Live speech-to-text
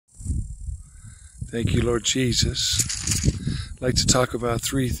Thank you, Lord Jesus. I'd like to talk about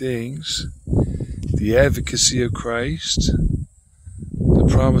three things: the advocacy of Christ, the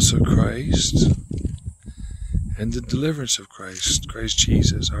promise of Christ, and the deliverance of Christ, Christ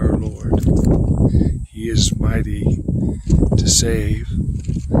Jesus, our Lord. He is mighty to save.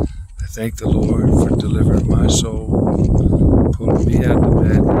 I thank the Lord for delivering my soul, pulling me out of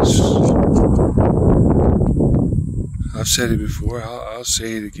madness. I've said it before, I'll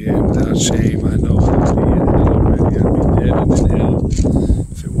say it again without shame. I know I'd be in hell already. I'd be dead and in hell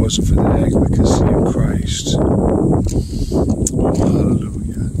if it wasn't for the advocacy of Christ. Oh,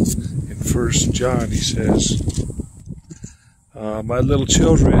 hallelujah. In 1 John he says, my little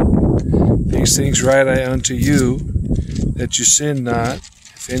children, these things write I unto you, that you sin not.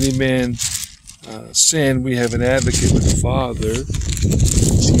 If any man sin, we have an advocate with the Father,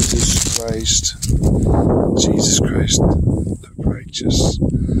 Jesus Christ the righteous.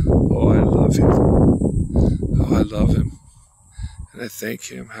 Oh, I love him. Oh, I love him. And I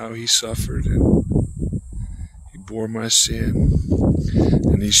thank him how he suffered and he bore my sin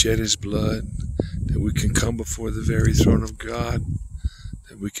and he shed his blood that we can come before the very throne of God,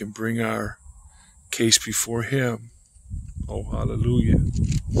 that we can bring our case before him. Oh, hallelujah.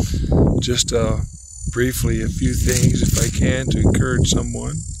 Just briefly, a few things, if I can, to encourage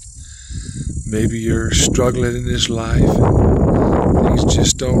someone. Maybe you're struggling in this life and things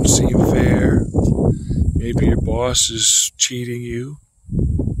just don't seem fair. Maybe your boss is cheating you.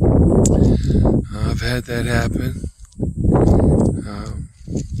 I've had that happen,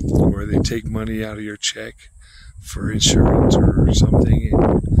 where they take money out of your check for insurance or something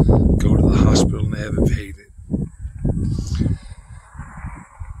and go to the hospital and they haven't paid it.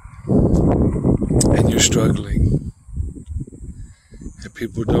 And you're struggling. And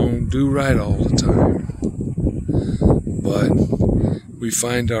people don't do right all the time. But we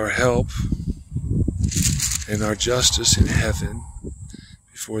find our help and our justice in heaven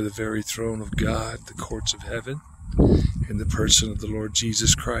before the very throne of God, the courts of heaven, in the person of the Lord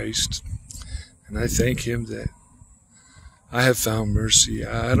Jesus Christ. And I thank him that I have found mercy.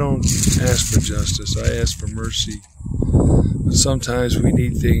 I don't ask for justice, I ask for mercy. But sometimes we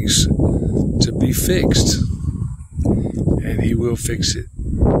need things to be fixed, and he will fix it.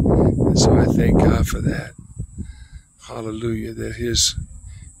 And so I thank God for that. Hallelujah, that his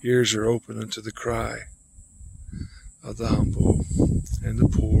ears are open unto the cry of the humble and the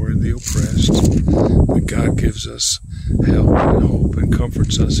poor and the oppressed. That God gives us help and hope and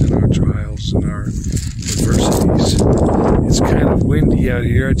comforts us in our trials and our adversities. It's kind of windy out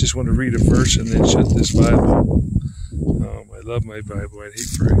here. I just want to read a verse and then shut this Bible. I love my Bible. I'd hate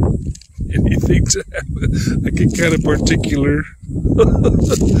for anything to happen. I get kind of particular.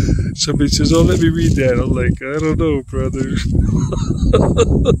 Somebody says, oh, let me read that. I'm like, I don't know, brother.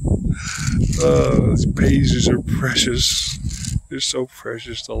 These pages are precious. They're so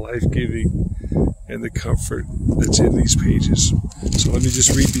precious, the life-giving and the comfort that's in these pages. So let me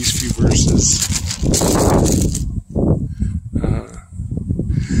just read these few verses.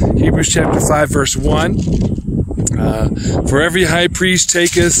 Hebrews chapter 5, verse 1. For every high priest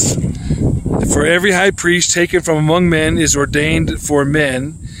taken from among men is ordained for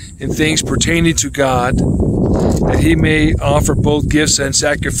men in things pertaining to God, that he may offer both gifts and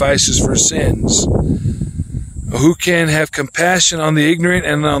sacrifices for sins. Who can have compassion on the ignorant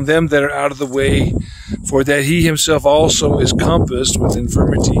and on them that are out of the way, for that he himself also is compassed with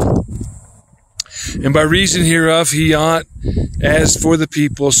infirmity. And by reason hereof he ought, as for the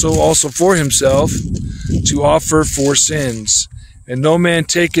people, so also for himself, to offer for sins. And no man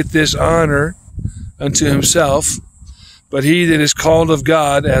taketh this honor unto himself, but he that is called of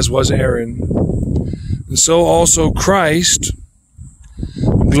God, as was Aaron. And so also Christ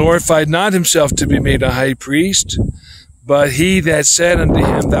glorified not himself to be made a high priest, but he that said unto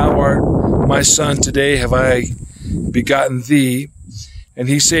him, Thou art my son, today have I begotten thee. And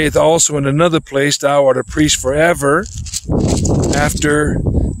he saith also in another place, Thou art a priest forever, after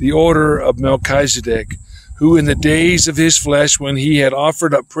the order of Melchisedec, who in the days of his flesh, when he had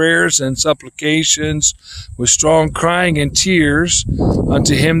offered up prayers and supplications with strong crying and tears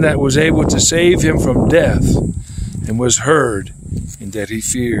unto him that was able to save him from death, and was heard in that he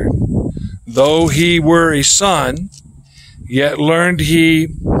feared. Though he were a son, yet learned he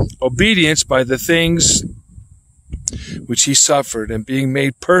obedience by the things which he suffered, and being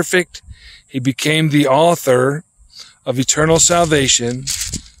made perfect, he became the author of eternal salvation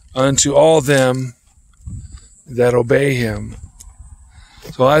unto all them that obey him.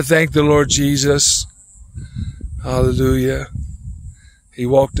 So I thank the Lord Jesus. Hallelujah. He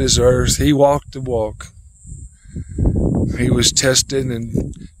walked this earth. He walked the walk. He was tested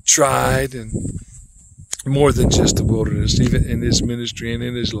and tried and more than just the wilderness. Even in his ministry and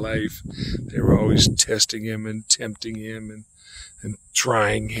in his life, they were always testing him and tempting him and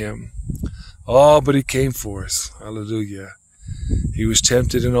trying him. Oh, but he came forth. Hallelujah. He was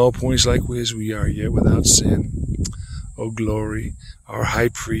tempted in all points like as we are, yet without sin. Oh, glory. Our high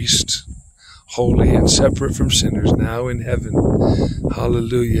priest, holy and separate from sinners, now in heaven.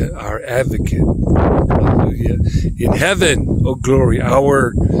 Hallelujah. Our advocate. Hallelujah. In heaven, oh, glory.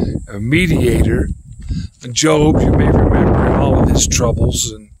 Our mediator. Job, you may remember, in all of his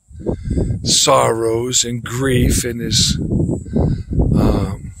troubles and sorrows and grief and his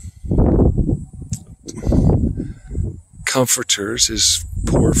comforters, his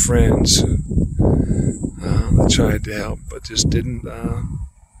poor friends that tried to help, but just didn't have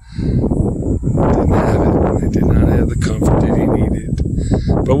it. They did not have the comfort that he needed.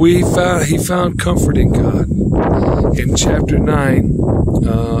 But he found comfort in God. In chapter 9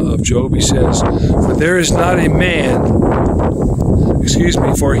 of Job, he says,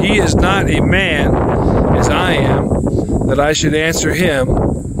 for he is not a man as I am, that I should answer him,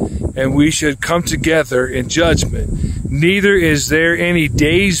 and we should come together in judgment. Neither is there any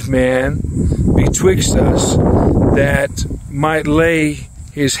daysman betwixt us that might lay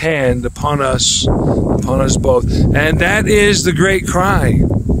his hand upon us both. And that is the great cry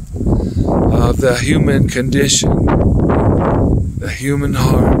of the human condition, the human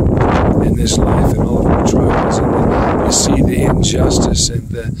heart in this life and all of our trials. And you see the injustice and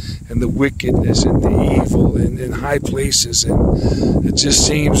the wickedness and the evil in high places, and it just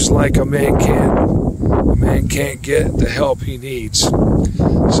seems like a man can't get the help he needs.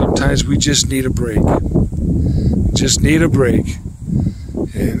 Sometimes we just need a break. Just need a break.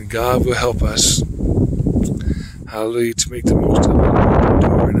 And God will help us. Hallelujah, to make the most of an open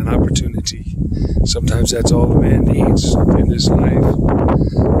door and an opportunity. Sometimes that's all a man needs in this life.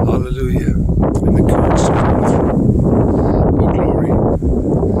 Hallelujah. And the courage to go through. Oh, glory.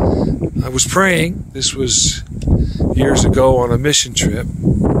 I was praying. This was years ago on a mission trip.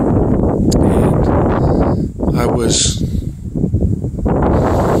 And I was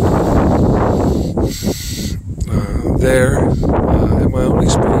there at my own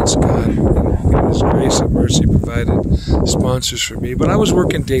expense. God, in His grace and mercy, provided sponsors for me. But I was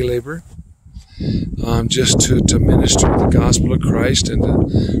working day labor, just to minister the gospel of Christ and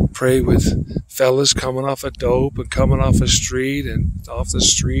to pray with fellas coming off of dope and coming off the street and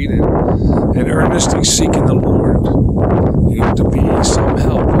earnestly seeking the Lord, to be some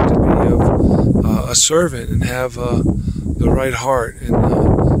help and to be a servant and have the right heart and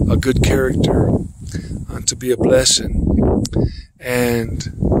a good character. To be a blessing.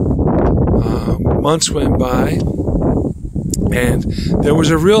 And months went by, and there was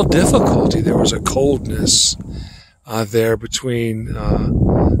a real difficulty. There was a coldness there between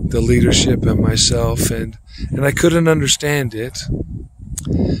the leadership and myself, and I couldn't understand it.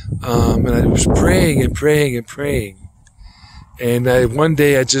 And I was praying and praying and praying. And one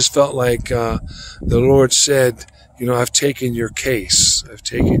day I just felt like the Lord said, I've taken your case. I've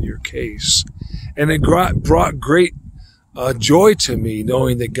taken your case. And it brought great joy to me,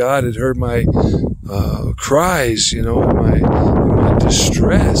 knowing that God had heard my cries, in my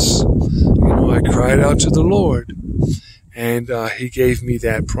distress. I cried out to the Lord, and He gave me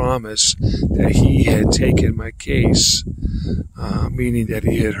that promise that He had taken my case, meaning that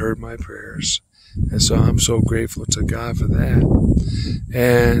He had heard my prayers. And so I'm so grateful to God for that.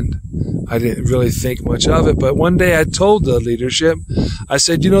 And I didn't really think much of it, but one day I told the leadership, I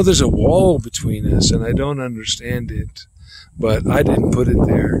said, there's a wall between us and I don't understand it, but I didn't put it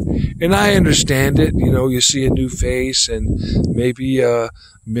there. And I understand it. You see a new face, and maybe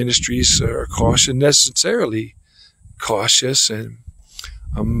ministries are necessarily cautious and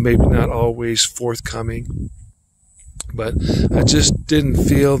maybe not always forthcoming. But I just didn't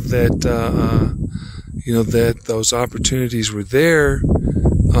feel that, that those opportunities were there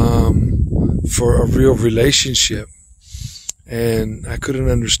for a real relationship, and I couldn't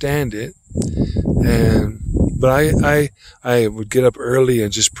understand it. But I would get up early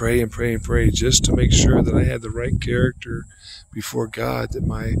and just pray and pray and pray, just to make sure that I had the right character before God, that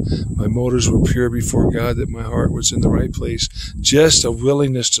my motives were pure before God, that my heart was in the right place, just a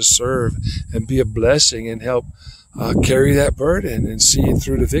willingness to serve and be a blessing and help carry that burden and see it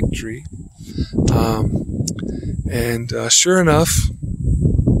through to victory. Sure enough,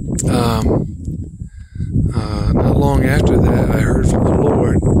 not long after that, I heard from the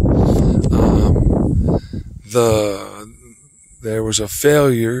Lord. There was a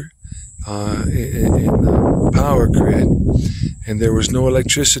failure in the power grid, and there was no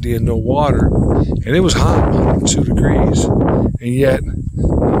electricity and no water, and it was hot, 102 degrees, and yet we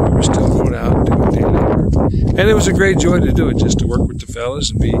were still going out and doing day labor. And it was a great joy to do it, just to work with the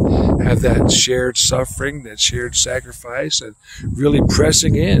fellas and have that shared suffering, that shared sacrifice, and really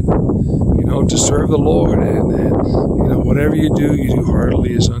pressing in, to serve the Lord. And whatever you do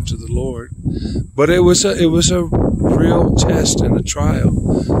heartily as unto the Lord. But it was a real test and a trial.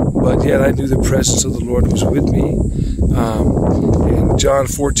 But yet I knew the presence of the Lord was with me. In John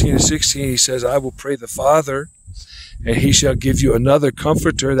 14:16, he says, I will pray the Father, and he shall give you another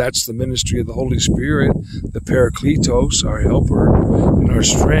comforter. That's the ministry of the Holy Spirit, the Parakletos, our helper and our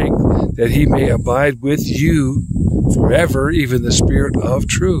strength, that he may abide with you forever, even the Spirit of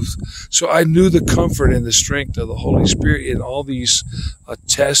truth. So I knew the comfort and the strength of the Holy Spirit in all these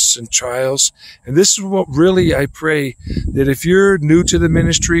tests and trials. And this is what really I pray, that if you're new to the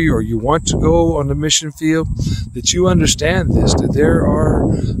ministry or you want to go on the mission field, that you understand this, that there are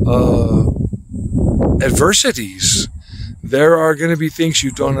adversities. There are going to be things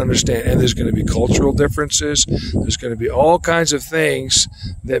you don't understand, and there's going to be cultural differences. There's going to be all kinds of things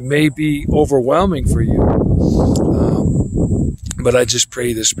that may be overwhelming for you. But I just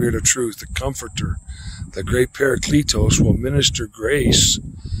pray the Spirit of truth, the Comforter, the great Parakletos, will minister grace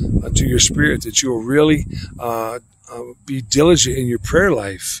to your spirit, that you will really be diligent in your prayer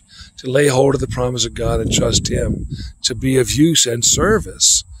life to lay hold of the promise of God and trust Him, to be of use and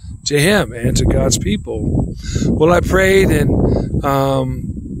service to Him and to God's people. Well, I prayed, and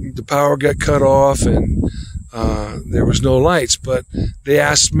the power got cut off, and there was no lights, but they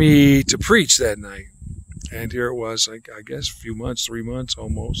asked me to preach that night. And here it was, I guess, a few months, 3 months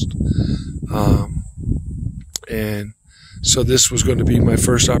almost. And so this was going to be my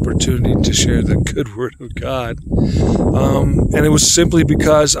first opportunity to share the good word of God. And it was simply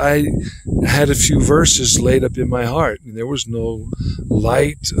because I had a few verses laid up in my heart. And there was no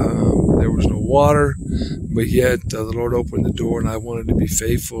light, there was no water, but yet the Lord opened the door, and I wanted to be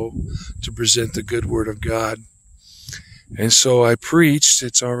faithful to present the good word of God. And so I preached.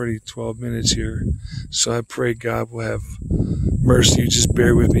 It's already 12 minutes here. So I pray God will have mercy. You just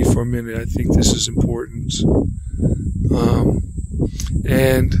bear with me for a minute. I think this is important.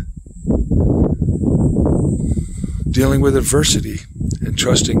 And dealing with adversity and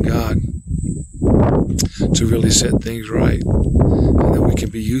trusting God to really set things right, and that we can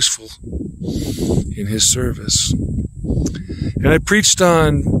be useful in His service. And I preached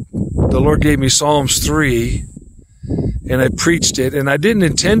on, the Lord gave me Psalms 3, and I preached it, and I didn't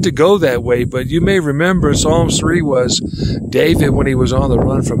intend to go that way, but you may remember Psalms 3 was David when he was on the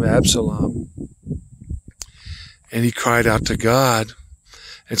run from Absalom. And he cried out to God.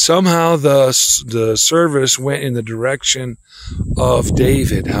 And somehow the service went in the direction of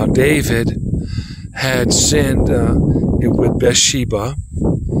David, how David had sinned with Bathsheba,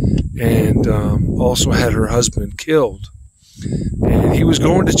 and also had her husband killed. And he was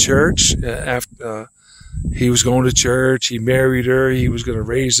going to church he married her, he was going to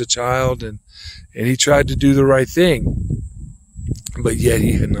raise a child, and he tried to do the right thing. But yet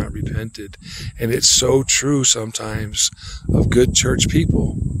he had not repented. And it's so true sometimes of good church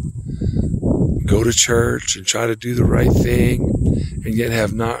people. Go to church and try to do the right thing, and yet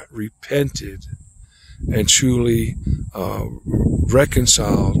have not repented and truly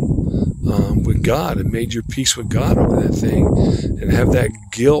reconciled with God and made your peace with God over that thing, and have that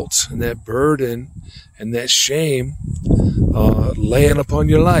guilt and that burden and that shame laying upon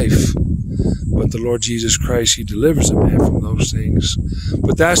your life. But the Lord Jesus Christ, He delivers a man from those things.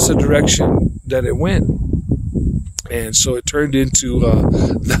 But that's the direction that it went. And so it turned into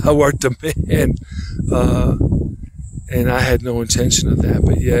thou art the man. And I had no intention of that.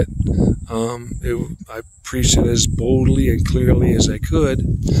 But yet I preached it as boldly and clearly as I could.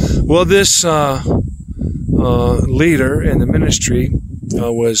 Well, this leader in the ministry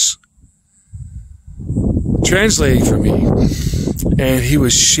was translating for me. And he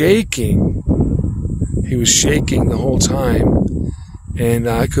was shaking. He was shaking the whole time, and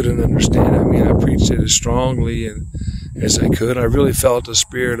I couldn't understand. I mean, I preached it as strongly and as I could. I really felt the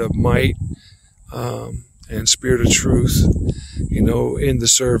spirit of might and spirit of truth, in the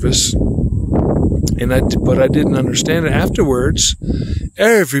service. But I didn't understand it. Afterwards,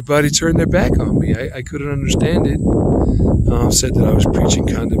 everybody turned their back on me. I couldn't understand it. Said that I was preaching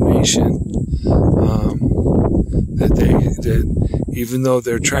condemnation. That even though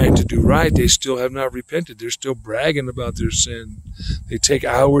they're trying to do right, they still have not repented. They're still bragging about their sin. They take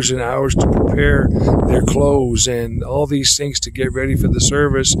hours and hours to prepare their clothes and all these things to get ready for the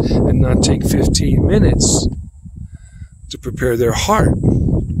service, and not take 15 minutes to prepare their heart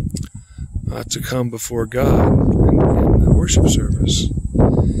to come before God in the worship service.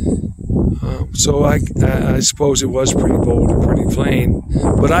 So I suppose it was pretty bold and pretty plain,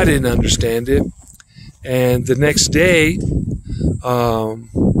 but I didn't understand it. And the next day,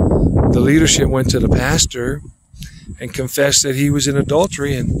 the leadership went to the pastor and confessed that he was in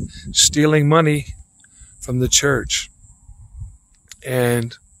adultery and stealing money from the church.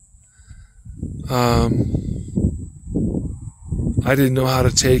 And I didn't know how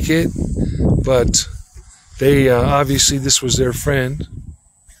to take it, but they obviously this was their friend,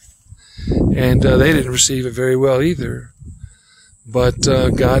 and they didn't receive it very well either. But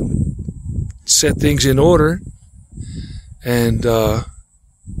God set things in order and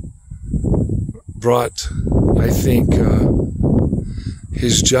brought, I think,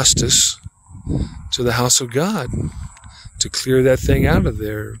 His justice to the house of God to clear that thing out of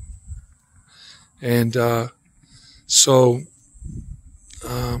there. And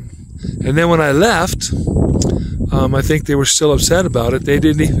and then when I left, I think they were still upset about it. They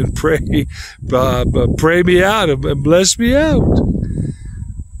didn't even pray me out and bless me out.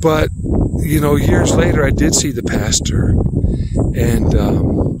 But, years later, I did see the pastor, and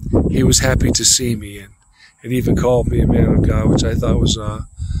he was happy to see me, and even called me a man of God, which I thought was a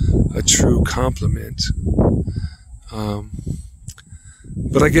true compliment.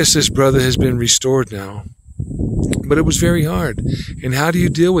 But I guess this brother has been restored now. But it was very hard. And how do you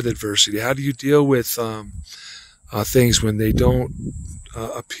deal with adversity? How do you deal with things when they don't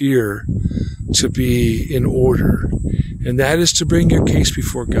appear to be in order? And that is to bring your case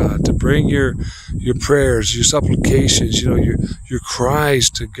before God, to bring your prayers, your supplications, your cries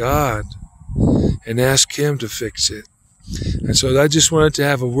to God, and ask Him to fix it. And so I just wanted to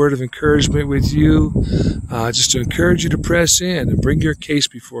have a word of encouragement with you, just to encourage you to press in and bring your case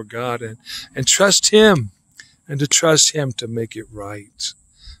before God and trust Him, and to trust Him to make it right.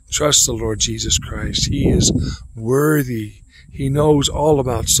 Trust the Lord Jesus Christ. He is worthy. He knows all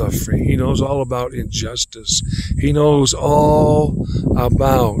about suffering. He knows all about injustice. He knows all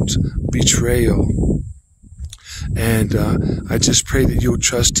about betrayal. And I just pray that you'll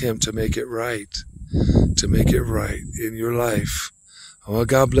trust Him to make it right in your life. Well,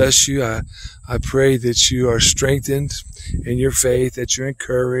 God bless you. I pray that you are strengthened in your faith, that you're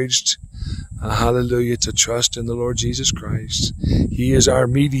encouraged, hallelujah, to trust in the Lord Jesus Christ. He is our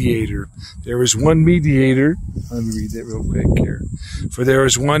mediator. There is one mediator. Let me read that real quick here. For there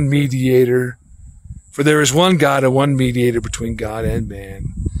is one mediator. For there is one God and one mediator between God and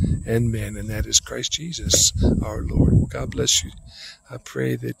men, and that is Christ Jesus, our Lord. Well, God bless you. I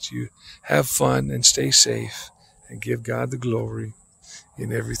pray that you have fun and stay safe and give God the glory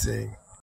in everything.